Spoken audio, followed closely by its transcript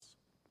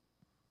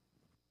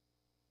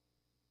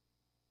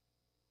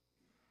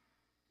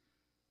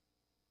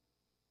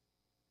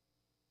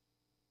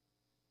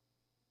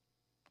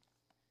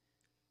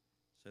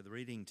So the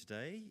reading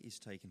today is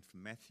taken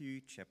from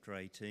Matthew chapter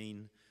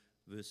 18,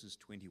 verses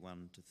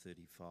 21 to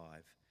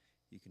 35.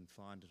 You can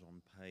find it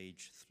on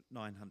page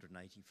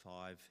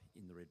 985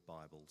 in the Red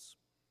Bibles.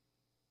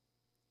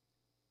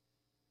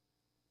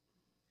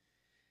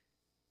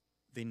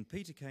 Then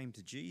Peter came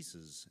to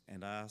Jesus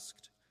and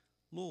asked,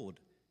 "Lord,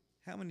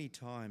 how many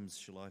times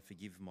shall I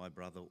forgive my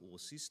brother or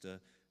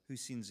sister who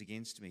sins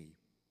against me?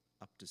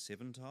 Up to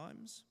 7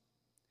 times?"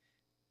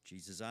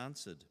 Jesus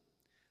answered,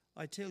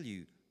 "I tell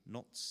you,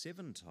 not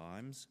 7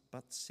 times,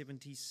 but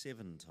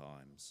 77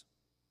 times.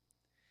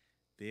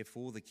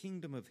 Therefore the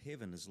kingdom of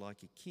heaven is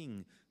like a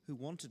king who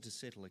wanted to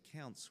settle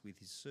accounts with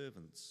his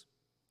servants.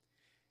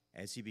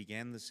 As he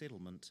began the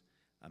settlement,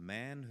 a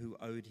man who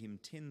owed him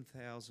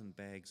 10,000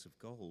 bags of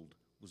gold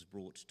was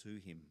brought to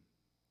him.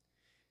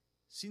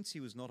 Since he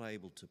was not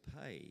able to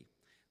pay,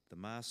 the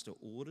master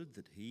ordered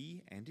that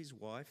he and his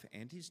wife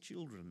and his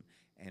children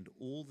and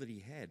all that he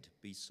had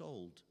be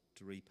sold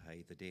to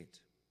repay the debt.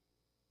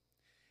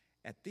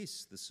 At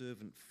this, the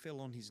servant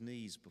fell on his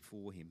knees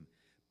before him.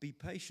 "Be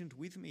patient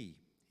with me,"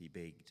 he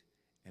begged,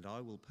 "and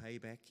I will pay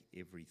back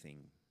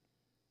everything."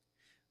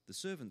 The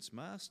servant's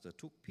master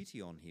took pity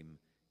on him,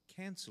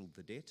 cancelled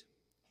the debt,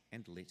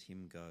 and let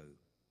him go.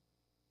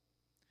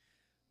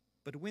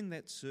 But when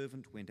that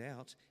servant went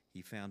out,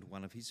 he found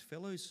one of his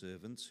fellow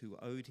servants who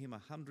owed him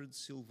 100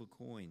 silver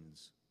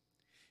coins.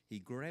 He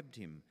grabbed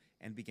him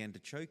and began to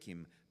choke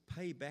him.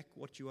 "Pay back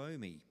what you owe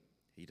me,"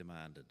 he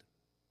demanded.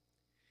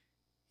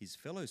 His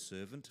fellow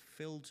servant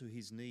fell to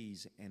his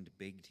knees and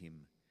begged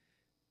him,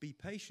 "Be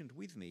patient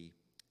with me,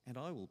 and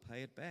I will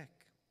pay it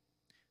back."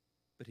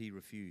 But he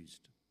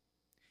refused.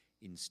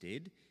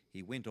 Instead,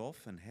 he went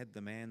off and had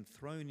the man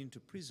thrown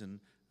into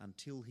prison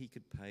until he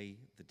could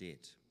pay the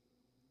debt.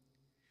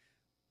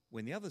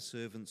 When the other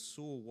servants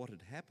saw what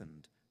had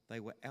happened, they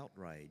were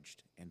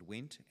outraged and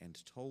went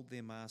and told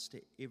their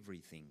master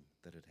everything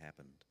that had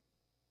happened.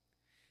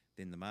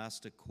 Then the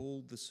master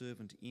called the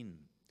servant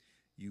in.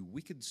 "You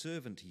wicked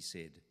servant," he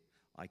said,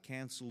 "I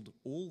cancelled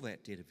all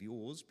that debt of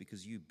yours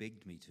because you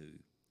begged me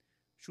to.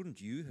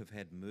 Shouldn't you have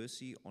had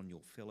mercy on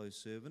your fellow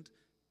servant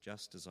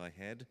just as I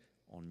had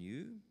on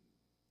you?"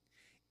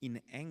 In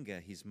anger,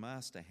 his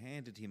master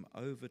handed him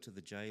over to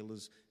the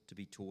jailers to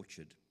be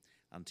tortured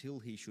until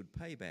he should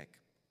pay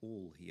back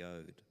all he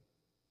owed.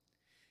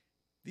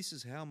 This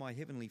is how my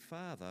heavenly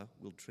Father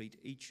will treat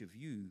each of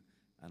you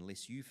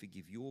unless you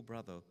forgive your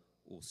brother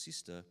or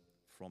sister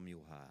from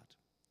your heart.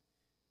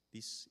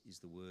 This is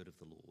the word of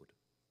the Lord.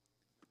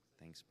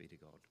 Thanks be to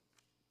God.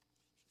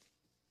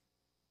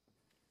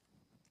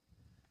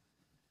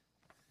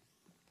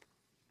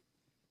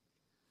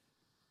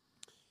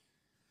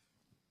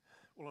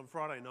 Well, on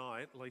Friday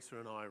night, Lisa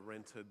and I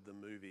rented the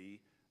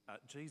movie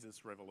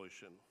Jesus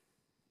Revolution.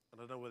 I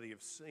don't know whether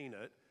you've seen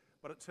it,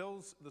 but it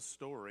tells the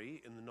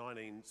story in the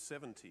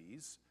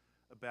 1970s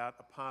about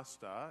a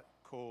pastor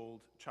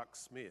called Chuck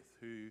Smith,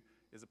 who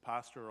is a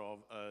pastor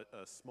of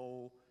a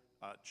small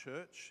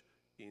church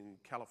in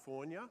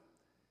California.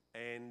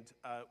 And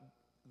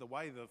the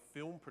way the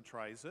film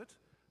portrays it,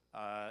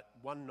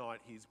 one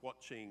night he's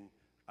watching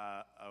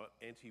an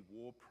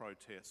anti-war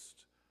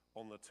protest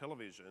on the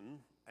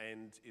television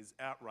and is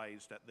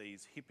outraged at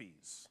these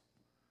hippies.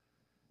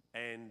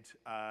 And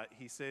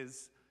he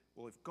says,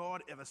 "Well, if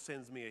God ever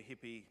sends me a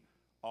hippie,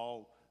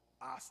 I'll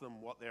ask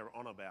them what they're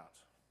on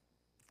about."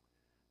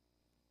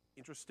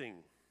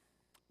 Interesting.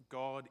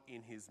 God,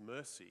 in his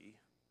mercy,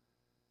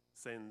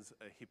 sends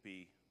a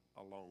hippie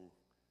along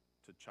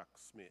to Chuck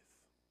Smith.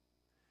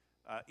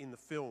 In the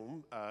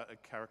film, a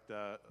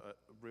character,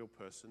 a real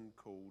person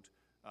called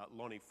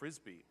Lonnie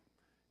Frisbee.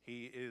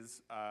 He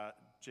is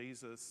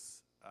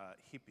Jesus'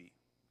 hippie.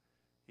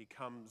 He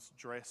comes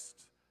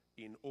dressed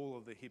in all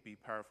of the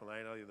hippie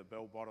paraphernalia, the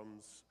bell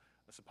bottoms.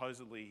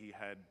 Supposedly he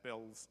had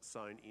bells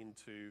sewn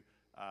into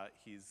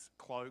his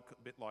cloak, a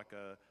bit like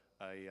a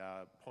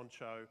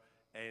poncho,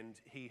 and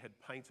he had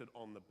painted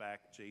on the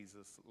back,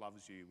 "Jesus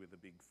loves you," with a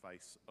big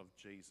face of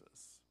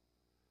Jesus.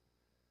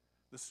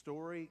 The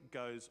story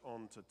goes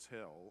on to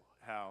tell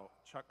how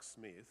Chuck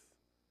Smith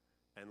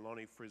and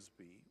Lonnie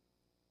Frisbee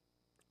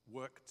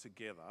worked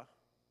together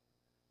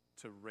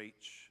to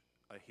reach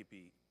a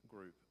hippie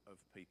group of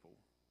people.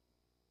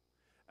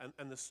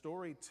 And the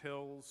story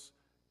tells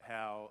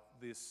how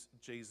this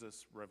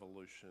Jesus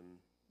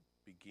revolution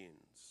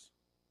begins.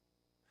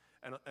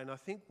 And I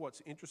think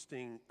what's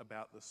interesting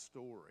about the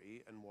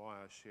story, and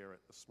why I share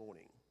it this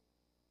morning,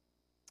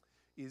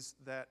 is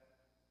that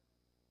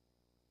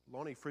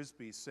Lonnie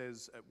Frisbee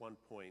says at one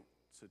point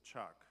to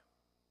Chuck,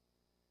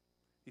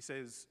 he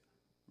says,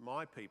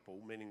 "My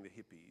people," meaning the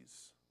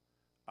hippies,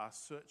 "are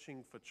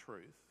searching for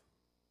truth,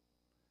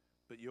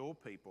 but your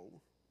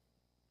people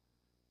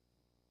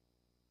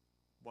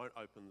won't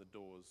open the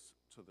doors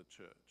to the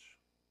church."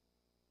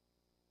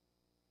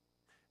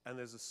 And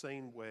there's a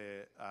scene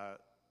where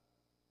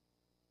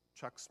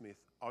Chuck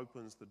Smith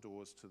opens the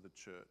doors to the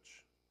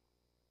church,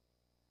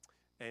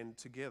 and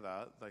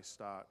together they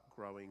start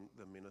growing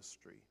the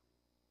ministry.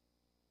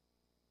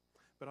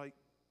 But I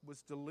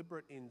was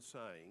deliberate in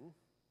saying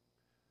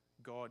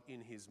God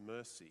in his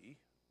mercy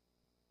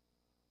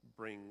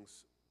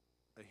brings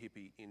a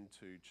hippie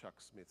into Chuck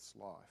Smith's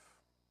life.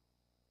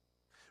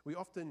 We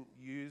often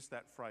use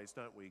that phrase,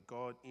 don't we?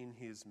 God in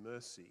his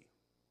mercy.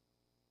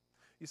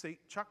 You see,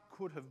 Chuck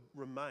could have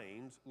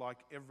remained like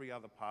every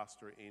other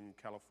pastor in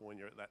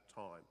California at that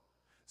time,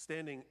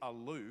 standing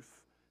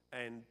aloof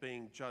and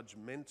being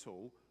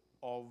judgmental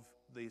of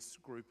this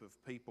group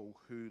of people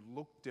who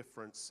looked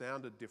different,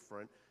 sounded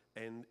different,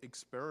 and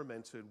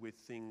experimented with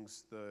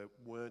things that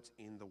weren't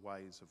in the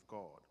ways of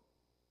God.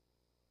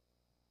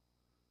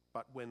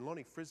 But when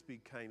Lonnie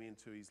Frisbee came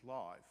into his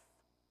life,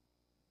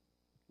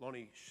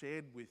 Lonnie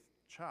shared with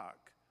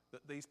Chuck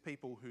that these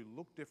people who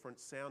look different,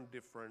 sound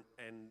different,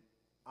 and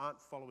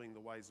aren't following the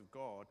ways of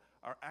God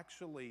are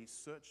actually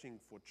searching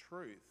for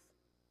truth.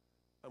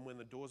 And when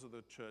the doors of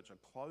the church are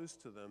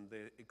closed to them,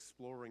 they're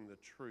exploring the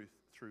truth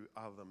through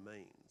other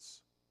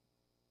means.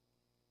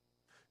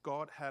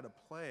 God had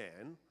a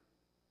plan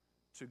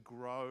to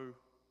grow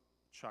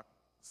Chuck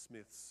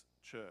Smith's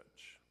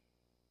church.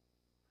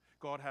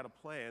 God had a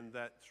plan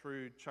that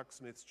through Chuck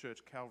Smith's church,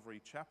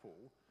 Calvary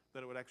Chapel,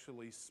 that it would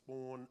actually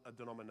spawn a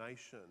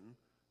denomination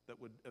that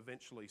would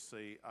eventually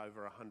see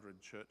over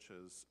 100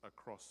 churches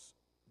across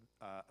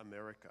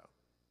America.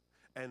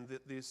 And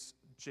that this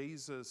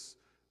Jesus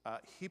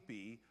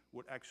hippie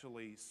would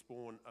actually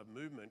spawn a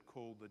movement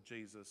called the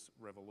Jesus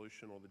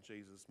Revolution or the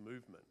Jesus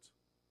Movement.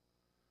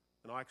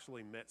 And I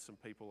actually met some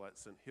people at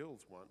St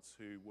Hills once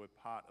who were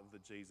part of the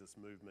Jesus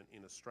movement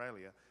in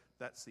Australia.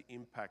 That's the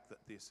impact that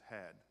this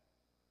had.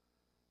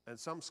 And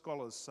some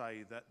scholars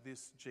say that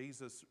this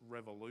Jesus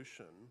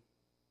Revolution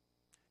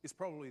is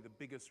probably the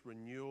biggest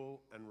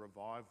renewal and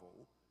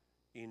revival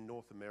in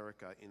North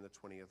America in the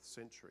 20th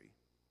century.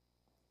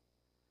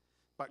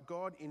 But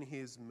God, in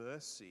his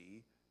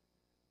mercy,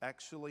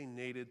 actually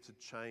needed to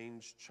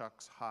change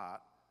Chuck's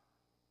heart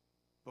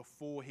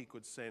before he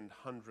could send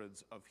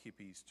hundreds of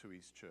hippies to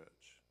his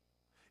church.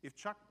 If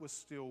Chuck was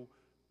still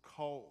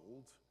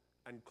cold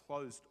and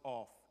closed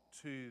off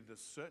to the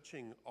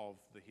searching of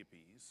the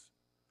hippies,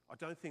 I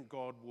don't think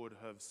God would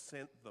have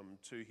sent them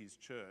to his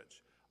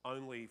church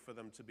only for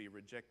them to be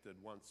rejected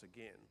once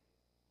again.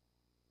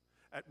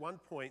 At one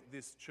point,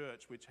 this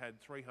church, which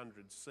had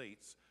 300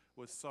 seats,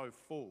 was so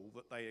full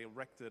that they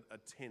erected a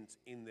tent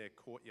in their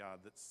courtyard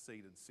that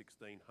seated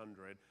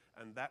 1,600,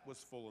 and that was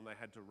full, and they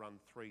had to run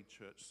 3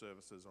 church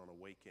services on a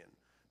weekend.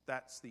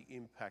 That's the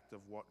impact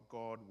of what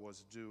God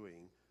was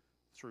doing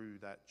through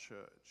that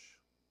church.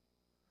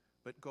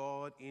 But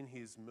God, in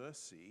his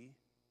mercy,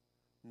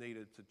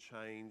 needed to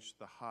change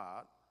the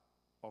heart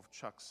of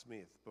Chuck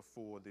Smith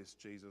before this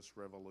Jesus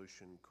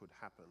Revolution could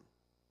happen.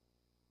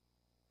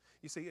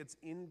 You see, it's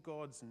in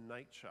God's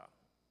nature.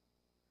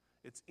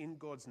 It's in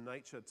God's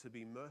nature to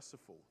be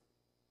merciful.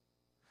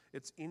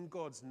 It's in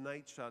God's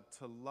nature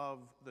to love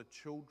the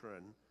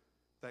children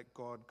that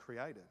God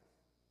created.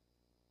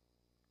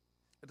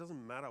 It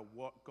doesn't matter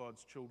what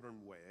God's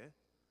children wear.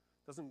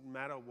 It doesn't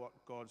matter what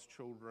God's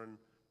children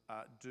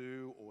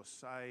do or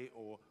say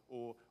or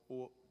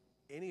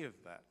any of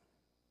that.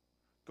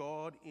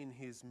 God, in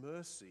his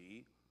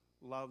mercy,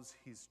 loves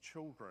his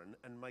children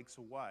and makes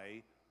a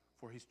way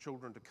for his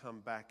children to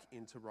come back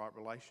into right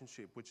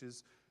relationship, which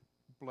is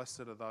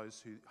blessed are those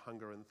who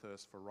hunger and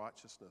thirst for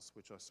righteousness,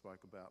 which I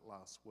spoke about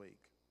last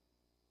week.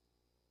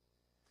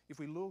 If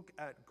we look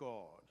at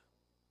God,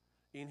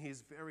 in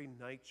his very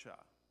nature,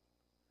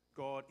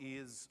 God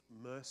is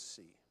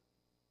mercy.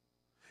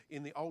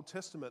 In the Old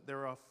Testament,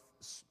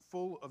 it's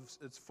full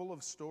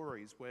of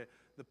stories where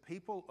the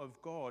people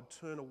of God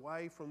turn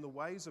away from the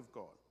ways of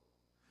God.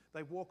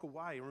 They walk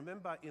away.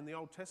 Remember, in the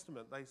Old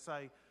Testament, they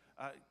say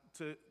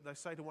to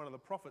one of the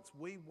prophets,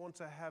 "We want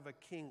to have a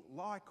king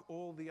like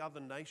all the other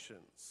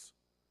nations."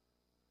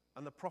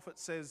 And the prophet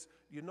says,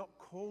 "You're not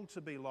called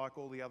to be like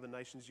all the other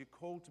nations. You're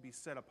called to be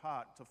set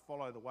apart to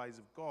follow the ways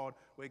of God,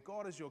 where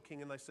God is your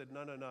king." And they said,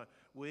 No.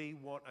 We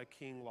want a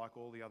king like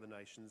all the other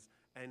nations.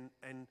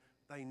 And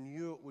they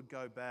knew it would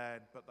go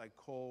bad, but they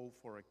called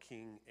for a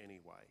king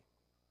anyway.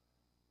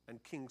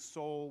 And King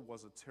Saul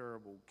was a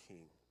terrible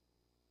king.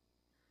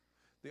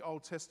 The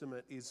Old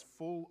Testament is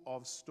full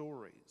of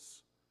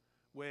stories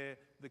where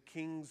the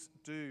kings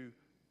do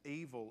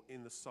evil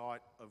in the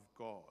sight of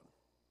God.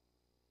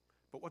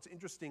 But what's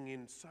interesting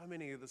in so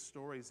many of the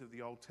stories of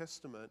the Old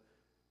Testament,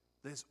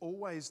 there's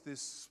always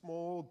this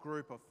small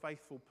group of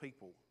faithful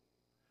people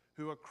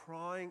who are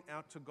crying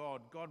out to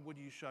God, "God, would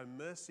you show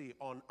mercy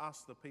on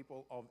us, the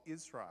people of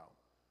Israel,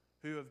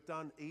 who have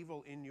done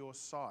evil in your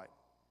sight?"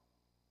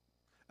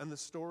 And the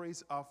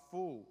stories are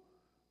full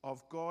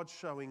of God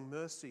showing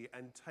mercy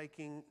and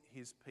taking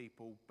his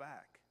people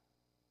back.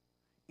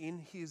 In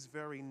his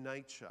very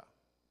nature,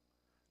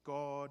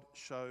 God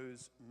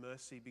shows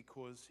mercy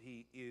because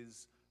he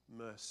is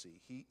mercy.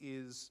 He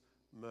is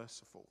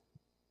merciful.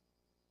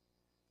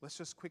 Let's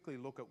just quickly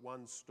look at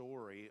one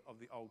story of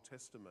the Old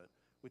Testament,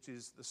 which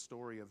is the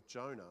story of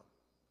Jonah.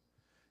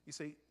 You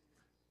see,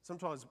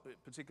 sometimes,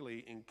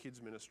 particularly in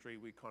kids' ministry,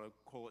 we kind of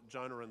call it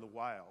Jonah and the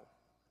whale,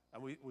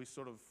 and we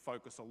sort of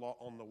focus a lot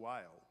on the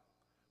whale.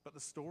 But the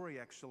story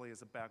actually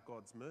is about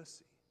God's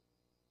mercy.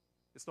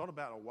 It's not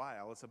about a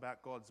whale, it's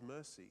about God's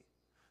mercy.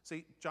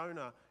 See,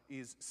 Jonah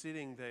is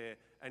sitting there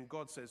and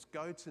God says,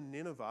 go to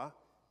Nineveh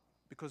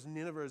because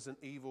Nineveh is an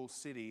evil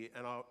city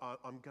and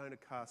I'm going to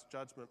cast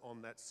judgment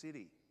on that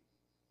city.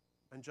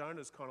 And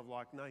Jonah's kind of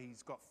like, no,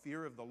 he's got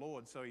fear of the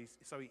Lord, so he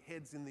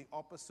heads in the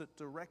opposite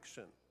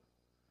direction.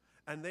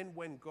 And then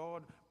when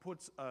God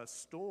puts a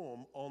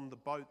storm on the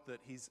boat that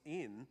he's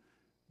in,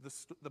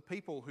 the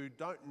people who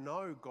don't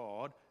know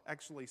God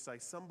actually say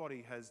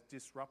somebody has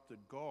disrupted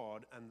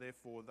God and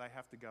therefore they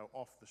have to go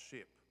off the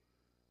ship.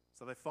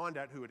 So they find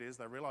out who it is,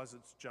 they realize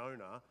it's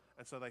Jonah,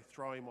 and so they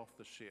throw him off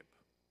the ship.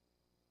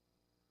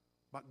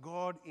 But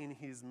God, in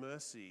his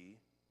mercy,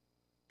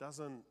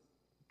 doesn't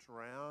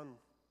drown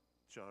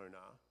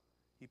Jonah.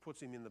 He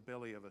puts him in the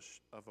belly of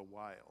a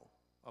whale,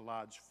 a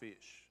large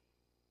fish.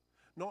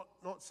 Not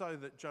so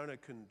that Jonah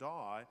can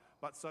die,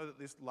 but so that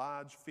this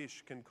large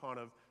fish can kind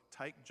of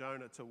take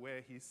Jonah to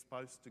where he's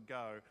supposed to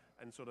go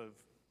and sort of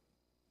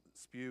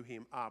spew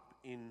him up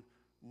in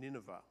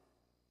Nineveh.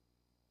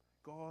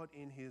 God,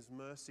 in his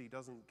mercy,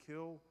 doesn't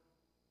kill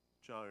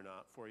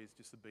Jonah for his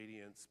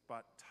disobedience,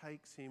 but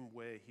takes him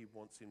where he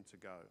wants him to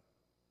go.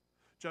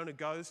 Jonah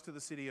goes to the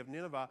city of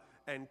Nineveh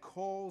and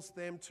calls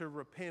them to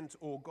repent,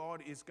 or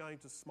God is going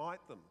to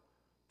smite them,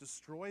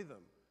 destroy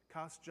them,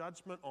 cast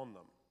judgment on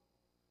them.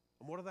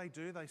 And what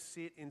do? They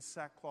sit in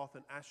sackcloth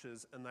and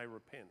ashes and they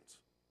repent.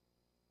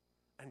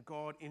 And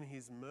God, in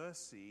his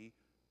mercy,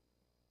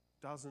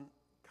 doesn't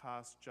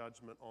cast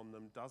judgment on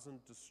them,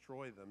 doesn't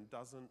destroy them,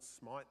 doesn't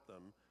smite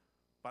them,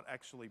 but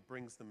actually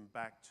brings them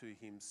back to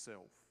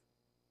himself.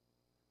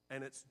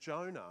 And it's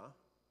Jonah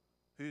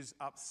who's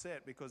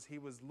upset because he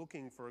was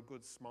looking for a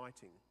good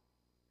smiting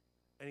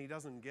and he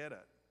doesn't get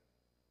it.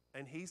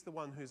 And he's the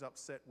one who's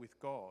upset with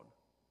God.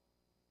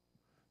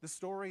 The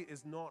story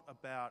is not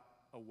about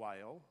a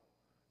whale.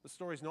 The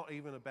story is not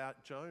even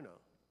about Jonah.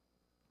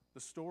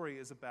 The story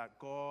is about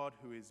God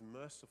who is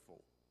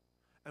merciful.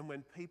 And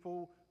when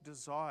people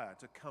desire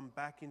to come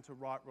back into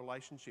right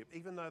relationship,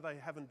 even though they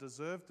haven't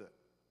deserved it,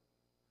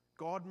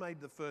 God made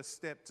the first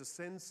step to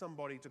send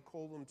somebody to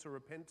call them to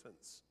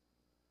repentance.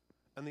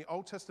 And the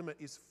Old Testament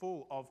is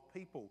full of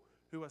people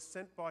who are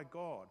sent by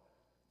God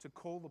to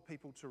call the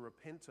people to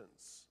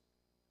repentance.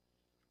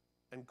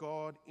 And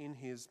God, in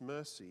his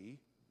mercy,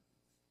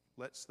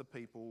 lets the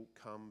people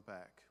come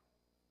back.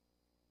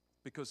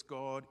 Because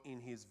God, in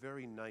his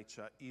very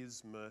nature,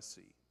 is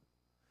mercy.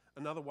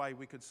 Another way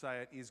we could say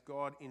it is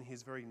God, in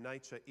his very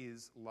nature,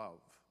 is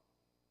love.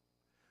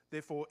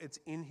 Therefore, it's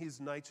in his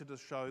nature to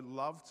show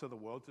love to the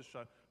world, to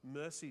show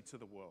mercy to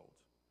the world.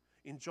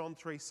 In John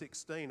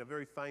 3:16, a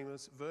very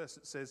famous verse,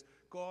 it says,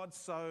 God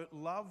so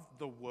loved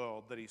the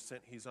world that he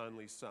sent his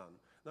only son.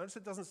 Notice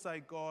it doesn't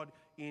say God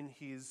in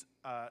his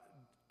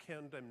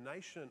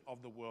condemnation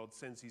of the world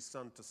sends his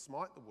son to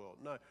smite the world.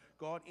 No,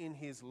 God in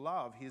his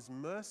love, his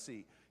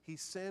mercy, he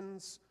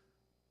sends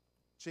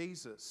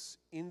Jesus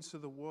into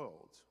the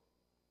world.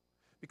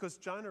 Because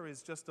Jonah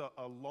is just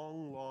a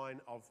long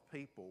line of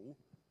people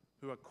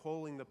who are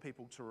calling the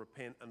people to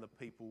repent, and the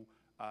people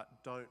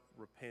don't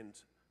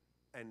repent,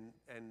 and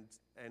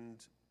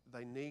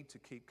they need to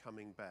keep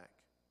coming back.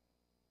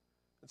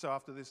 And so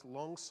after this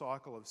long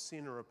cycle of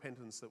sin and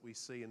repentance that we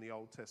see in the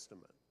Old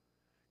Testament,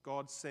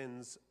 God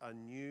sends a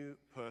new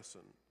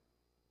person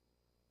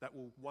that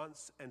will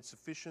once and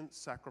sufficient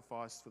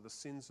sacrifice for the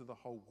sins of the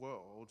whole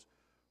world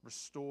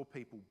restore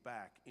people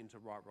back into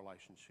right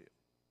relationship.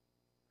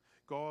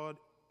 God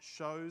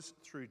shows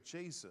through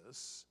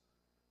Jesus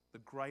the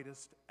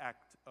greatest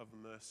act of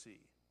mercy,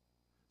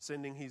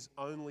 sending his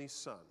only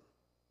son.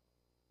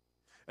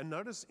 And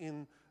notice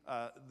in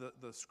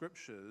the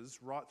scriptures,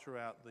 right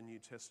throughout the New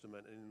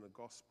Testament and in the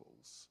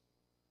Gospels,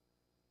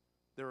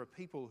 there are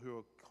people who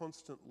are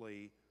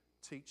constantly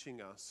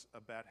teaching us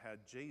about how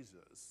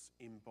Jesus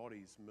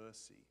embodies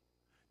mercy.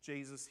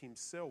 Jesus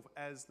himself,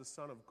 as the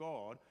Son of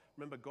God,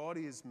 remember, God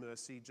is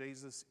mercy,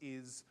 Jesus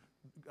is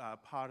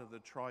part of the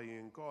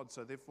triune God,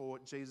 so therefore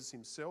Jesus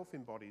himself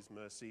embodies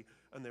mercy,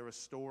 and there are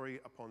story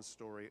upon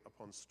story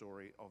upon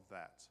story of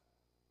that.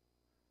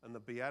 And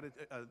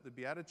the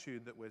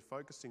beatitude that we're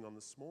focusing on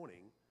this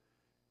morning,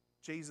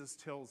 Jesus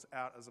tells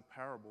out as a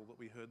parable that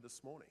we heard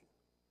this morning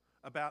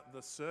about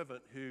the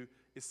servant who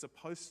is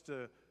supposed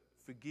to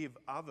forgive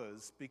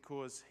others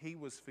because he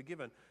was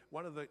forgiven.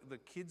 One of the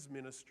kids'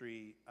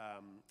 ministry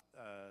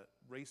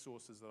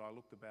resources that I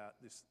looked about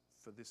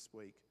for this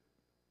week,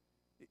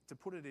 to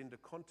put it into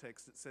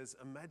context, it says,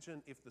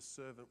 imagine if the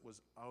servant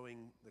was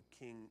owing the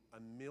king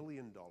 $1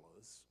 million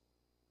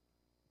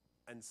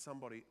and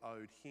somebody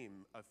owed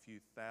him a few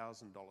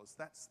 $1,000s.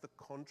 That's the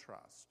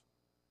contrast.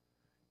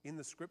 In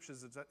the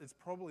scriptures, it's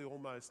probably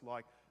almost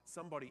like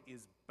somebody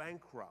is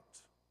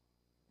bankrupt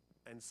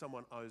and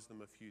someone owes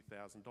them a few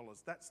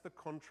 $1,000s. That's the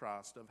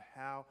contrast of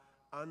how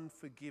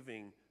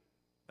unforgiving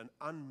and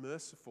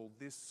unmerciful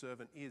this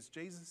servant is.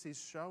 Jesus is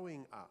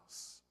showing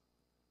us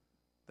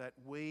that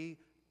we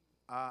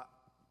are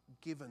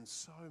given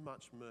so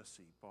much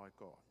mercy by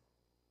God.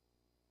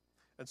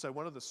 And so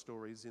one of the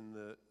stories in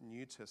the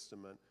New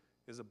Testament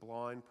is a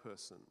blind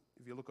person.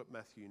 If you look at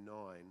Matthew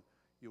 9,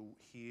 you'll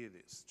hear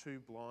this. Two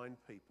blind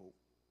people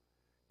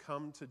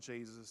come to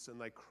Jesus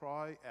and they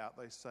cry out,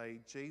 they say,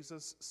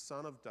 "Jesus,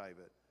 Son of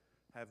David,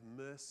 have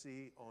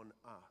mercy on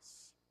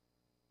us."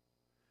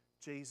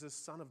 Jesus,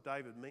 Son of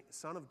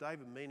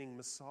David meaning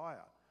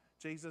Messiah.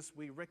 Jesus,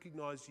 we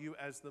recognize you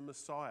as the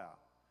Messiah.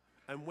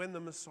 And when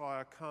the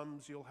Messiah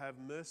comes, you'll have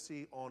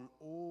mercy on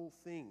all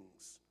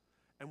things.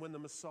 And when the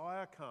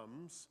Messiah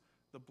comes,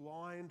 the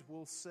blind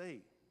will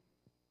see.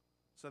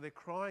 So they're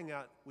crying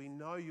out, "We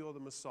know you're the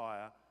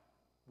Messiah.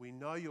 We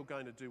know you're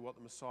going to do what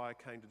the Messiah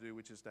came to do,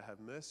 which is to have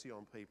mercy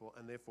on people,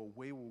 and therefore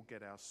we will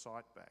get our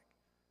sight back."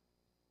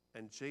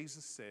 And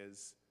Jesus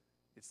says,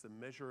 it's the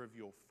measure of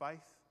your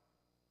faith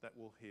that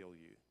will heal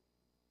you.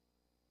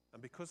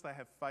 And because they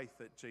have faith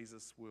that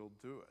Jesus will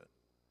do it,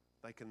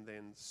 they can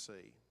then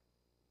see.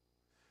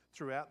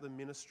 Throughout the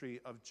ministry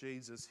of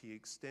Jesus, he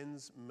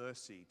extends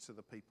mercy to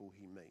the people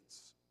he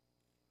meets.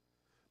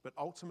 But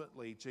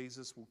ultimately,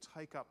 Jesus will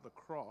take up the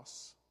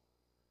cross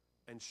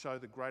and show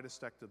the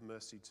greatest act of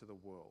mercy to the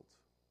world.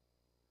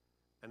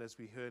 And as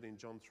we heard in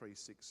John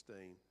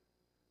 3:16,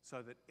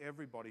 so that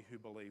everybody who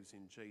believes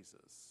in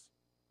Jesus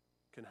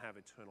can have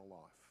eternal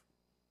life.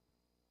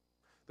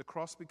 The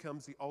cross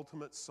becomes the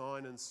ultimate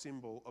sign and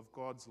symbol of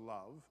God's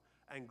love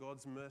and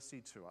God's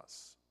mercy to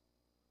us.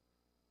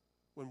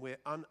 When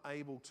we're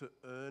unable to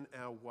earn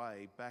our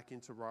way back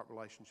into right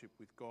relationship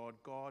with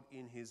God, God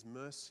in his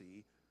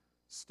mercy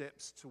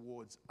steps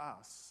towards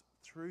us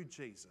through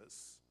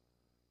Jesus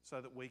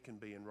so that we can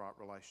be in right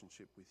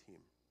relationship with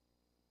him.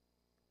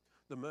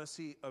 The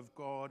mercy of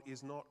God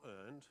is not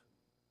earned.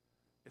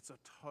 It's a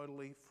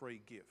totally free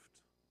gift.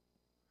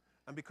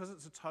 And because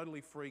it's a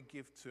totally free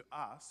gift to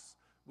us,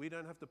 we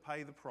don't have to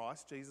pay the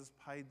price. Jesus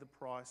paid the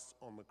price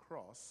on the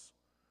cross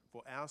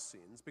for our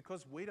sins.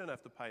 Because we don't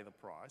have to pay the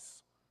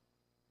price,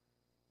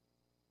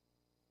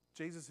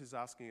 Jesus is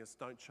asking us,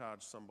 don't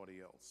charge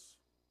somebody else.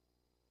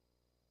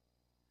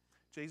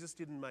 Jesus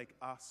didn't make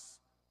us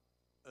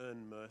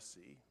earn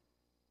mercy,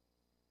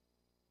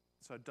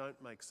 so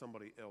don't make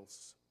somebody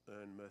else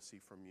earn mercy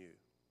from you.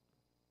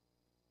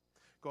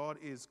 God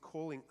is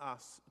calling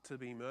us to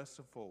be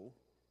merciful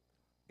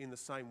in the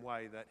same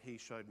way that he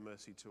showed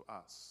mercy to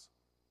us.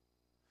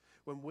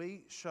 When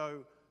we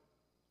show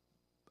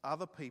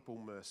other people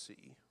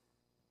mercy,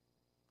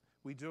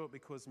 we do it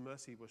because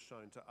mercy was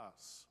shown to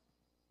us.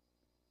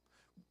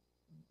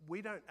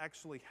 We don't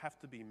actually have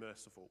to be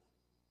merciful.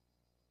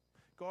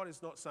 God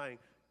is not saying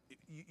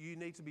you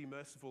need to be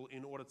merciful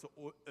in order to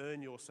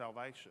earn your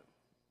salvation.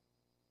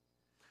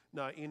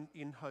 No,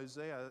 in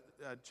Hosea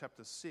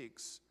chapter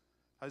 6,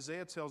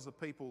 Hosea tells the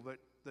people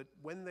that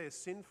when they're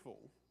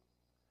sinful,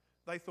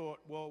 they thought,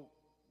 well,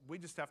 we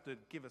just have to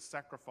give a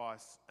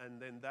sacrifice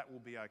and then that will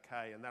be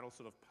okay and that'll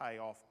sort of pay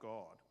off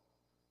God.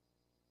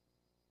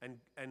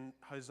 And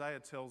Hosea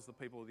tells the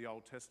people of the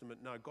Old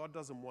Testament, no, God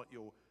doesn't want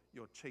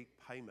your cheap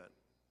payment.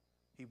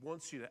 He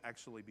wants you to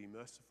actually be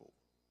merciful.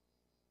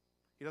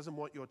 He doesn't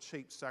want your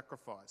cheap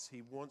sacrifice.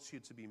 He wants you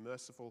to be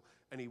merciful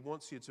and he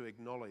wants you to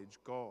acknowledge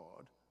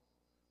God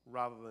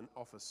rather than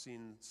offer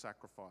sin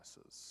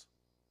sacrifices.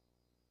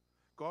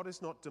 God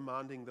is not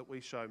demanding that we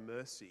show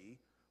mercy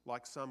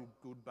like some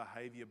good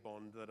behaviour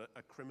bond that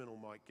a criminal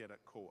might get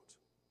at court.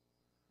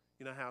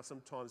 You know how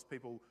sometimes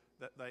people,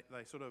 that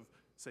they sort of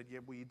said, yeah,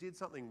 well, you did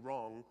something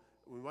wrong,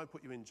 we won't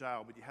put you in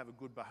jail, but you have a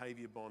good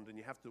behaviour bond and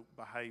you have to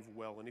behave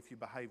well, and if you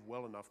behave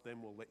well enough,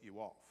 then we'll let you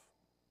off.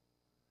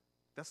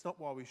 That's not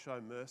why we show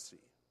mercy.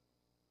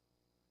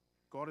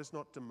 God is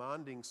not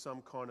demanding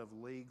some kind of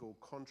legal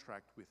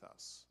contract with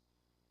us.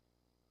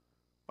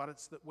 But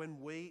it's that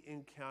when we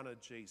encounter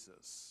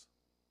Jesus,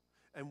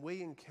 and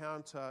we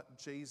encounter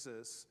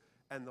Jesus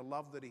and the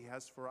love that he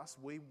has for us,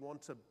 we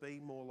want to be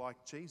more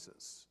like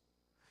Jesus.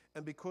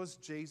 And because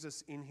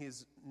Jesus in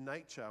his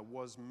nature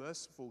was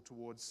merciful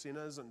towards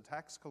sinners and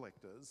tax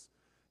collectors,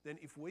 then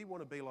if we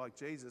want to be like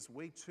Jesus,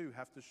 we too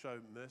have to show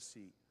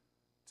mercy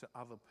to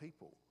other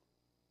people.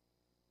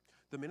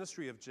 The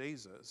ministry of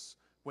Jesus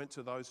went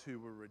to those who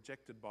were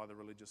rejected by the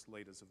religious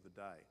leaders of the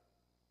day.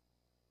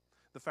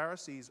 The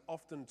Pharisees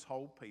often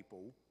told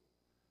people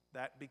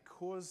that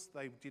because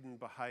they didn't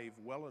behave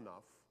well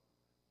enough,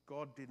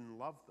 God didn't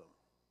love them.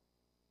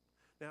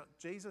 Now,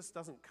 Jesus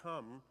doesn't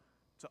come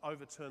to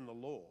overturn the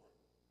law.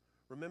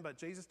 Remember,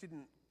 Jesus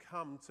didn't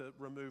come to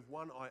remove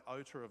one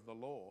iota of the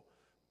law,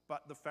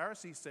 but the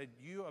Pharisees said,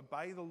 you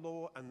obey the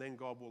law and then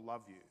God will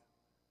love you.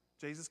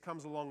 Jesus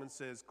comes along and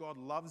says, God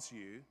loves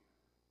you,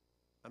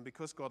 and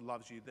because God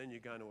loves you, then you're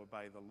going to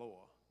obey the law.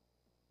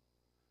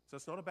 So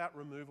it's not about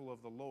removal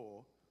of the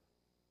law.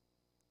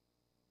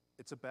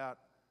 It's about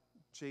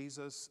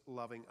Jesus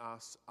loving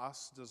us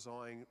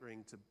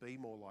desiring to be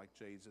more like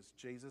Jesus.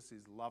 Jesus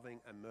is loving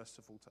and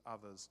merciful to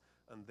others,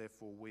 and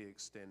therefore we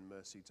extend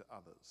mercy to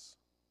others.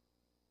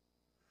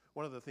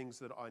 One of the things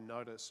that I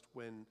noticed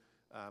when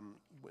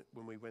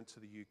we went to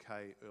the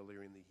UK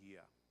earlier in the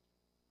year,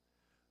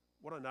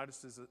 what I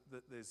noticed is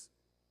that there's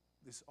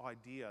this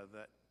idea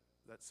that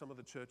that some of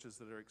the churches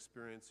that are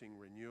experiencing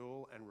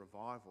renewal and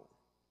revival,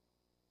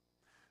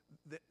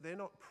 they're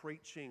not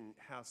preaching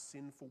how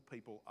sinful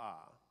people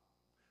are.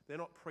 They're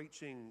not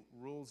preaching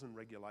rules and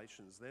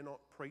regulations. They're not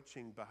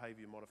preaching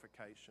behaviour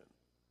modification.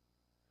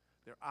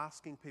 They're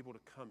asking people to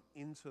come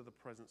into the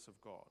presence of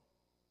God,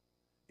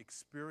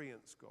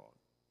 experience God.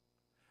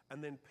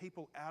 And then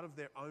people out of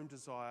their own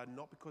desire,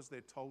 not because they're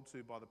told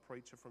to by the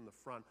preacher from the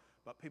front,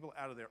 but people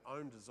out of their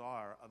own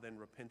desire are then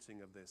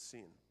repenting of their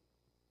sin.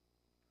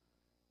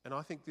 And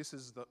I think this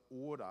is the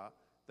order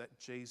that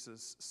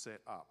Jesus set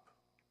up.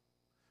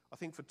 I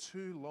think for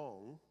too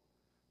long,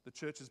 the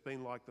church has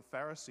been like the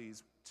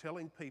Pharisees,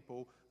 telling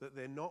people that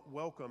they're not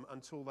welcome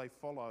until they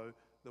follow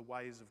the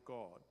ways of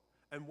God.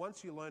 And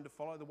once you learn to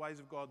follow the ways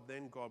of God,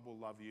 then God will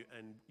love you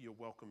and you're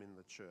welcome in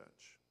the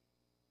church.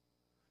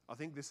 I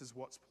think this is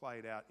what's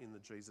played out in the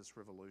Jesus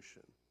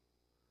Revolution.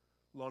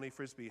 Lonnie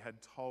Frisbee had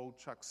told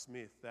Chuck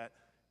Smith that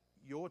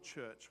your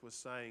church was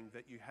saying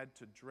that you had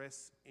to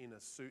dress in a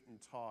suit and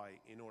tie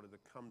in order to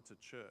come to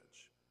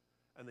church.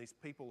 And these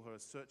people who are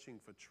searching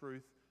for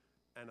truth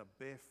and are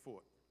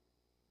barefoot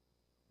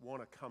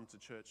want to come to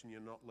church and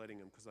you're not letting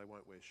them because they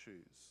won't wear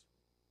shoes.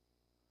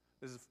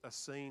 There's a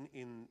scene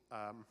in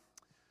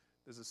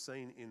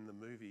the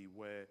movie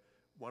where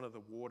one of the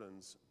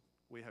wardens,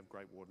 we have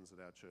great wardens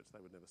at our church, they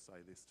would never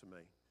say this to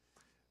me,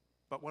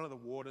 but one of the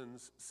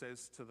wardens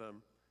says to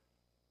them,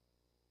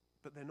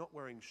 but they're not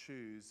wearing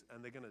shoes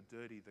and they're going to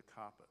dirty the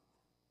carpet.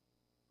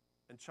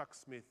 And Chuck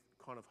Smith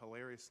kind of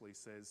hilariously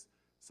says,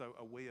 so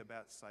are we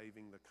about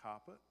saving the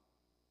carpet?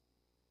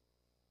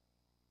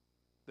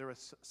 There are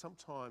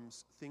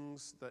sometimes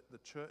things that the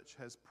church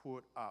has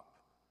put up,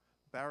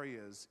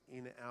 barriers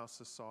in our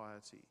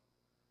society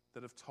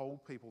that have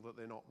told people that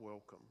they're not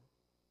welcome.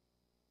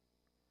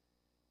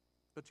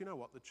 But you know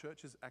what? The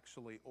church is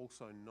actually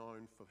also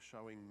known for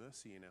showing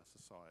mercy in our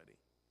society.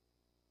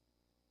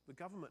 The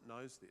government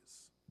knows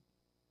this.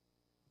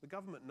 The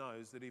government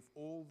knows that if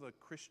all the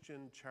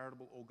Christian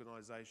charitable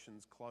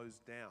organisations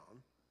closed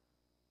down,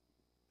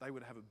 they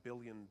would have $1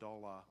 billion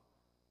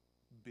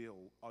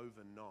bill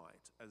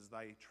overnight as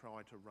they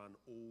try to run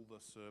all the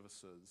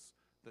services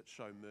that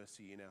show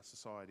mercy in our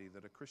society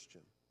that are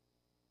Christian.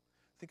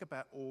 Think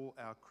about all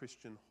our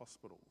Christian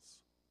hospitals.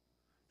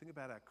 Think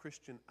about our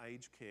Christian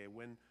aged care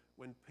when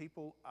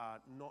people are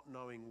not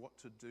knowing what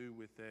to do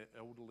with their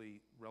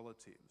elderly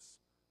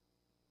relatives.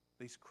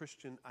 These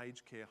Christian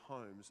aged care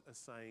homes are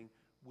saying,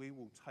 we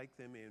will take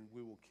them in,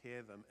 we will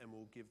care them, and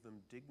we'll give them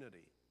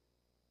dignity.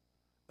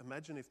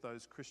 Imagine if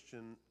those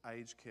Christian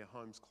aged care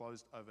homes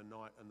closed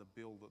overnight and the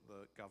bill that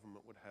the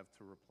government would have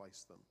to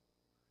replace them.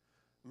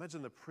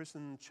 Imagine the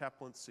prison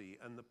chaplaincy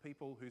and the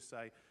people who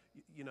say,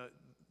 you know,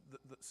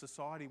 the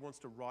society wants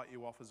to write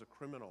you off as a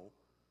criminal,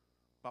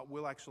 but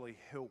we'll actually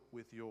help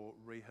with your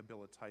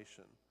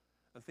rehabilitation.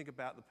 And think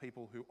about the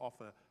people who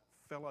offer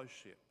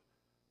fellowship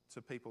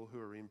to people who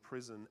are in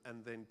prison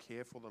and then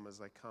care for them as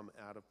they come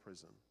out of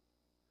prison.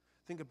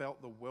 Think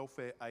about the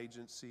welfare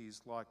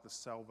agencies like the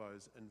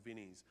Salvos and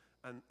Vinnies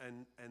and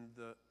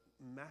the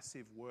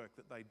massive work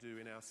that they do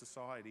in our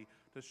society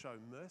to show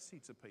mercy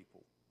to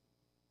people.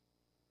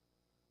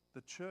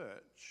 The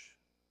church,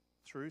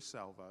 through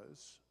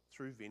Salvos,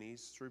 through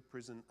Vinnies, through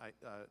prison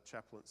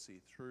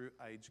chaplaincy, through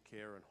aged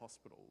care and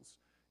hospitals,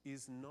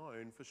 is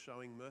known for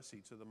showing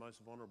mercy to the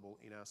most vulnerable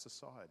in our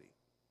society.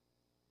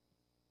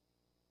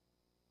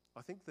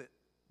 I think that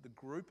the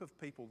group of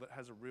people that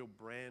has a real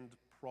brand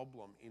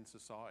problem in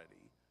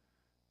society,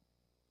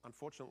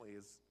 unfortunately,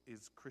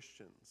 is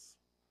Christians.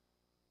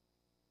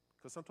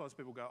 Because sometimes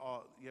people go,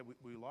 oh, yeah,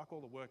 we like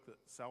all the work that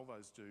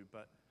Salvos do,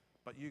 but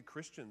you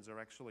Christians are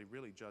actually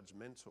really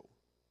judgmental.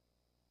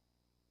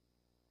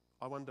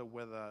 I wonder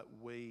whether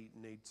we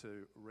need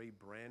to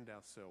rebrand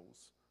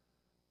ourselves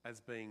as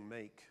being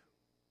meek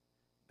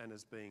and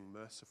as being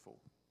merciful.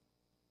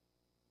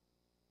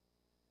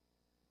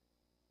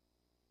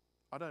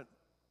 I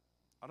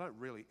don't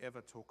really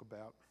ever talk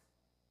about,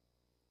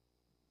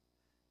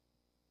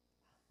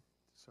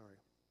 I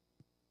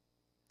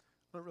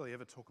don't really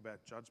ever talk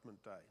about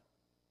Judgment Day.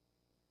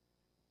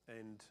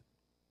 And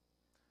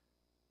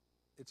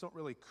it's not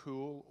really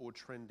cool or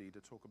trendy to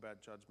talk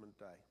about Judgment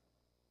Day.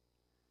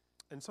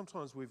 And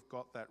sometimes we've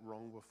got that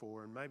wrong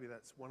before, and maybe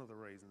that's one of the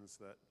reasons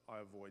that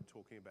I avoid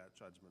talking about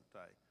Judgment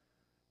Day,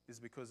 is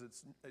because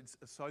it's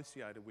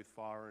associated with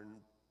fire and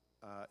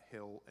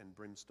hell and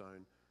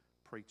brimstone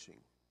preaching.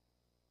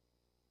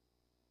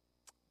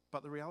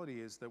 But the reality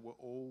is that we're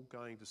all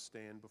going to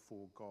stand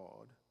before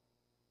God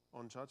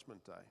on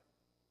Judgment Day.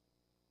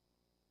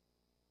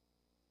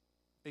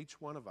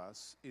 Each one of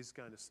us is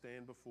going to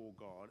stand before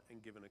God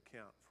and give an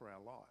account for our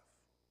life.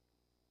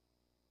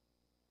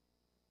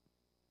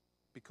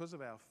 Because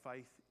of our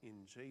faith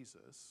in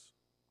Jesus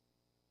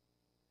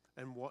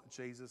and what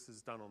Jesus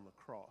has done on the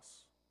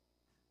cross,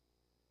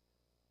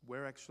 we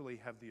actually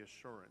have the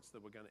assurance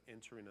that we're going to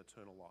enter in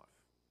eternal life.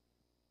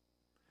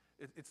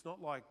 It's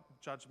not like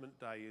Judgment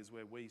Day is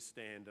where we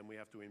stand and we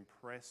have to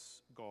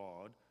impress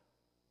God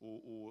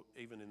or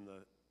even in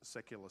the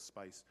secular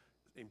space,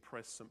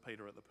 impress St.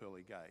 Peter at the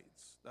pearly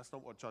gates. That's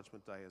not what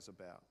Judgment Day is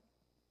about.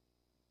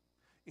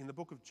 In the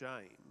book of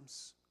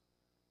James,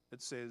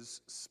 it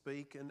says,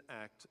 "Speak and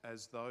act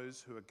as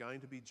those who are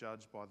going to be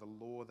judged by the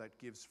law that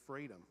gives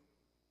freedom,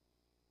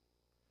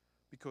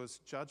 because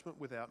judgment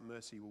without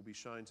mercy will be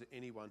shown to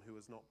anyone who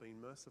has not been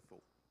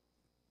merciful.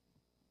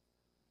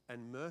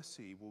 And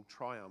mercy will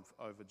triumph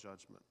over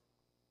judgment."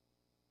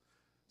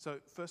 So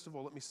first of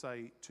all, let me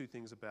say two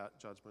things about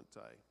Judgment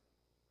Day.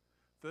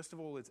 First of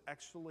all, it's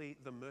actually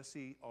the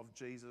mercy of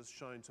Jesus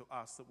shown to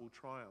us that will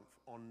triumph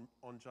on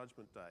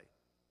Judgment Day.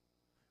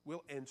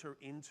 We'll enter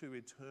into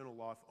eternal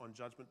life on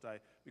Judgment Day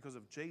because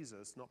of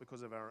Jesus, not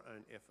because of our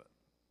own effort.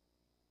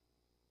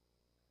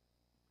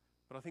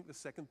 But I think the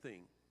second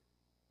thing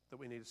that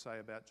we need to say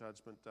about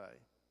Judgment Day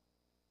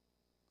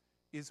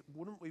is,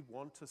 wouldn't we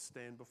want to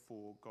stand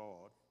before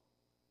God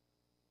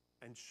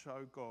and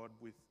show God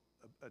with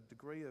a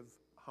degree of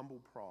humble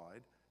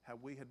pride how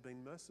we had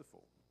been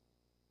merciful?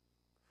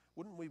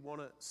 Wouldn't we want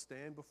to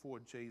stand before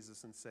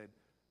Jesus and said,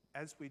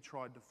 as we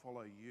tried to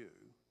follow you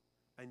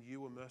and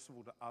you were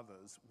merciful to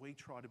others, we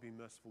try to be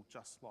merciful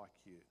just like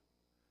you.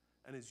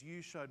 And as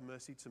you showed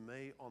mercy to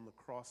me on the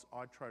cross,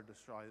 I tried to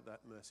show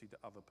that mercy to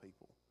other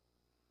people.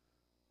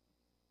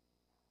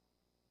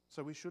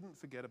 So we shouldn't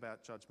forget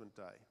about Judgment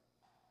Day,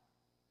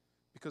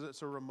 because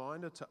it's a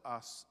reminder to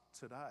us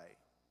today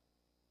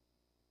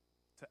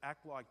to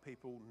act like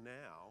people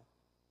now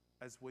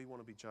as we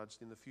want to be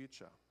judged in the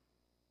future.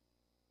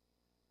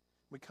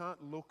 We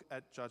can't look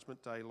at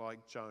Judgment Day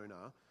like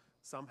Jonah,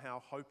 somehow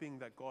hoping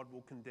that God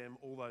will condemn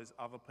all those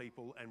other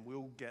people and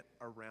we'll get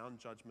around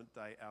Judgment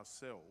Day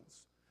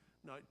ourselves.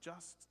 No,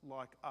 just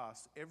like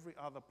us, every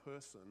other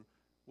person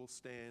will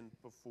stand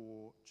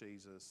before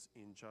Jesus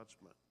in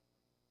judgment.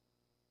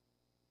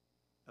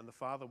 And the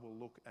Father will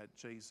look at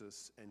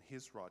Jesus and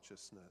his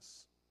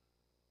righteousness,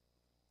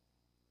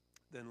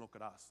 then look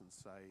at us and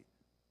say,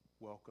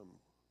 welcome.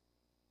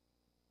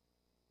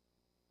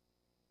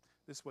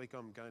 This week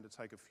I'm going to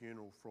take a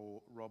funeral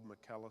for Rob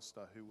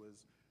McAllister, who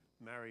was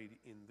married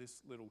in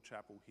this little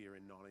chapel here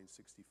in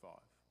 1965.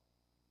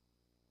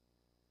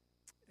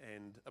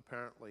 And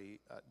apparently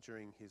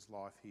during his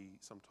life he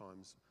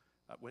sometimes,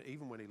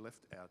 even when he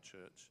left our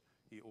church,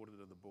 he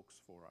audited the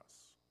books for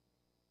us.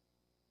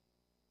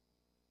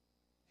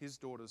 His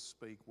daughters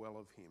speak well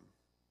of him.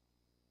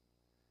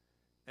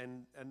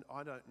 And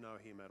I don't know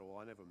him at all.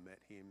 I never met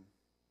him.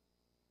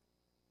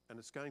 And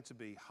it's going to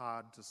be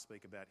hard to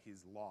speak about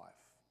his life,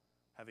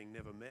 having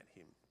never met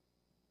him.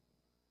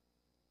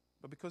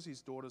 But because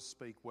his daughters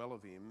speak well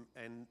of him,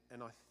 and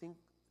I think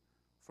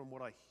from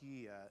what I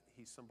hear,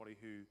 he's somebody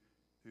who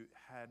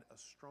had a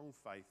strong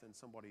faith and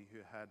somebody who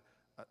had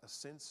a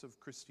sense of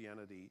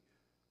Christianity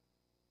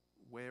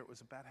where it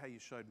was about how you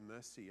showed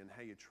mercy and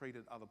how you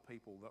treated other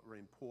people that were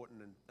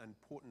important and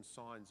important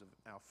signs of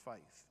our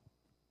faith.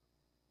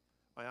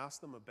 I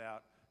asked them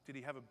about, did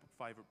he have a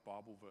favourite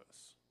Bible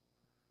verse?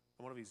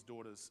 And one of his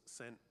daughters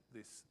sent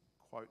this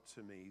quote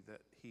to me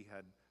that he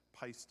had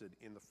pasted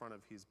in the front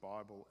of his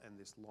Bible, and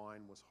this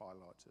line was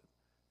highlighted.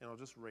 And I'll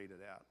just read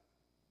it out.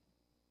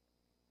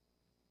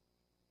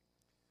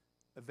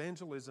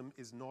 Evangelism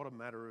is not a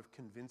matter of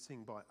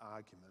convincing by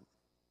argument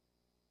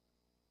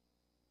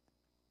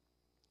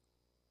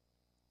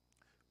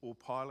or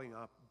piling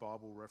up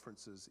Bible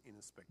references in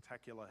a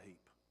spectacular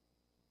heap.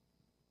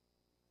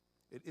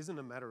 It isn't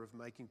a matter of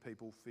making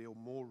people feel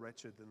more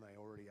wretched than they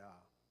already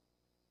are.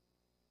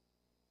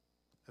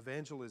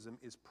 Evangelism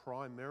is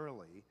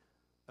primarily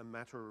a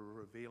matter of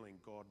revealing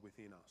God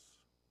within us.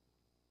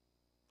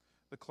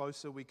 The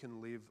closer we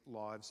can live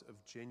lives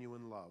of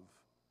genuine love,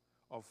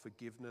 of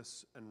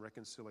forgiveness and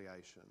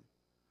reconciliation,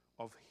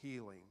 of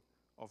healing,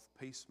 of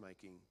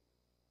peacemaking,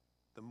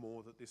 the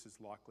more that this is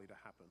likely to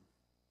happen.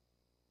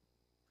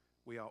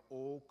 We are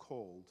all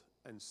called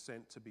and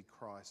sent to be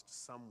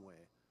Christ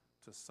somewhere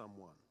to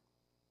someone.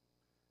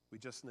 We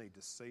just need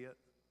to see it,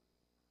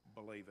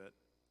 believe it,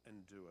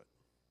 and do it.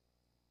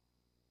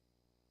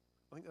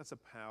 I think that's a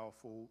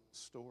powerful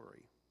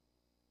story.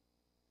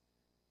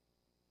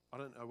 I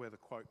don't know where the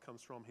quote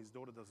comes from. His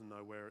daughter doesn't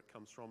know where it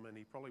comes from, and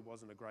he probably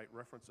wasn't a great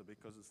referencer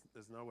because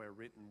there's nowhere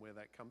written where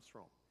that comes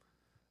from.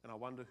 And I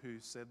wonder who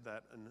said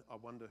that, and I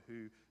wonder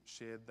who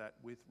shared that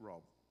with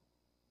Rob.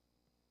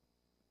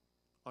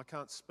 I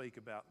can't speak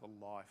about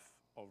the life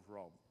of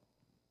Rob,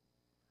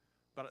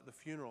 but at the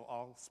funeral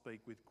I'll speak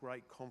with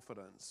great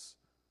confidence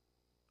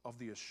of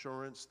the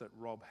assurance that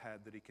Rob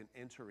had that he can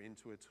enter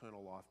into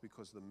eternal life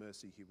because of the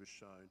mercy he was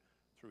shown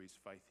through his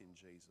faith in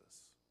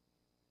Jesus.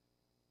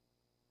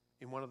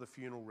 In one of the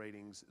funeral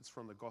readings, it's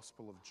from the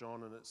Gospel of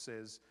John, and it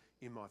says,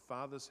 "In my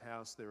Father's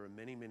house there are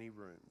many, many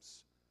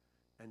rooms,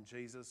 and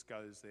Jesus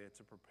goes there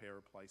to prepare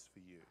a place for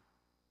you."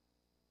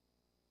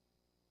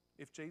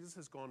 If Jesus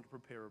has gone to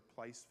prepare a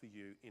place for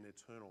you in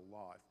eternal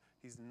life,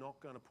 he's not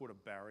going to put a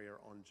barrier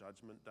on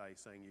Judgment Day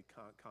saying you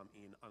can't come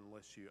in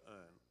unless you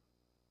earn.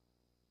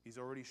 He's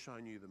already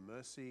shown you the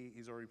mercy.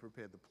 He's already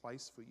prepared the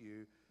place for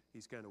you.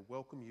 He's going to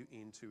welcome you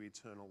into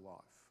eternal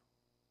life.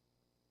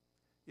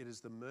 It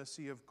is the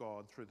mercy of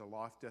God through the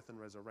life, death, and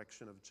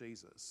resurrection of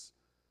Jesus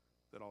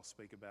that I'll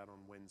speak about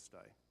on Wednesday.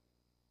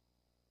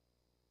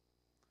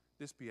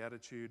 This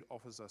beatitude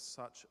offers us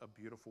such a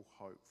beautiful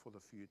hope for the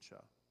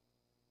future.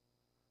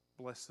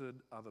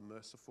 Blessed are the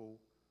merciful,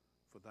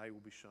 for they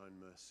will be shown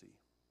mercy.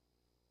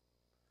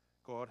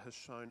 God has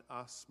shown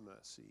us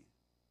mercy,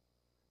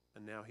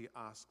 and now he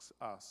asks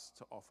us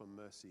to offer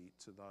mercy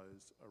to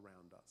those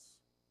around us.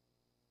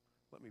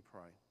 Let me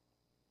pray.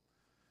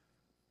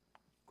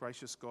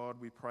 Gracious God,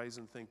 we praise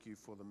and thank you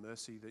for the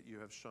mercy that you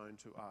have shown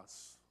to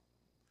us.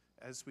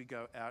 As we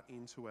go out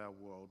into our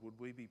world, would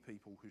we be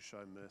people who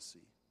show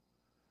mercy?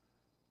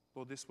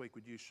 Lord, this week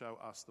would you show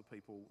us the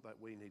people that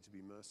we need to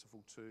be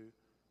merciful to,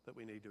 that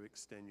we need to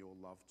extend your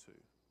love to.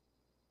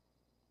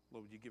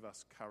 Lord, would you give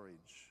us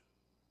courage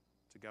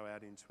to go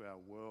out into our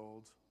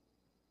world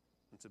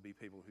and to be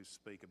people who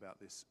speak about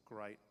this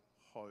great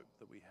hope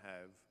that we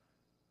have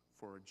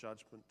for a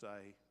judgment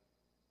day,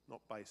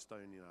 not based on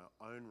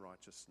our own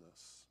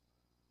righteousness,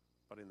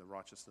 but in the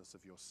righteousness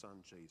of your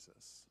Son,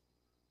 Jesus.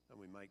 And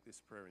we make this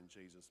prayer in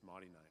Jesus'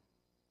 mighty name.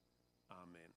 Amen.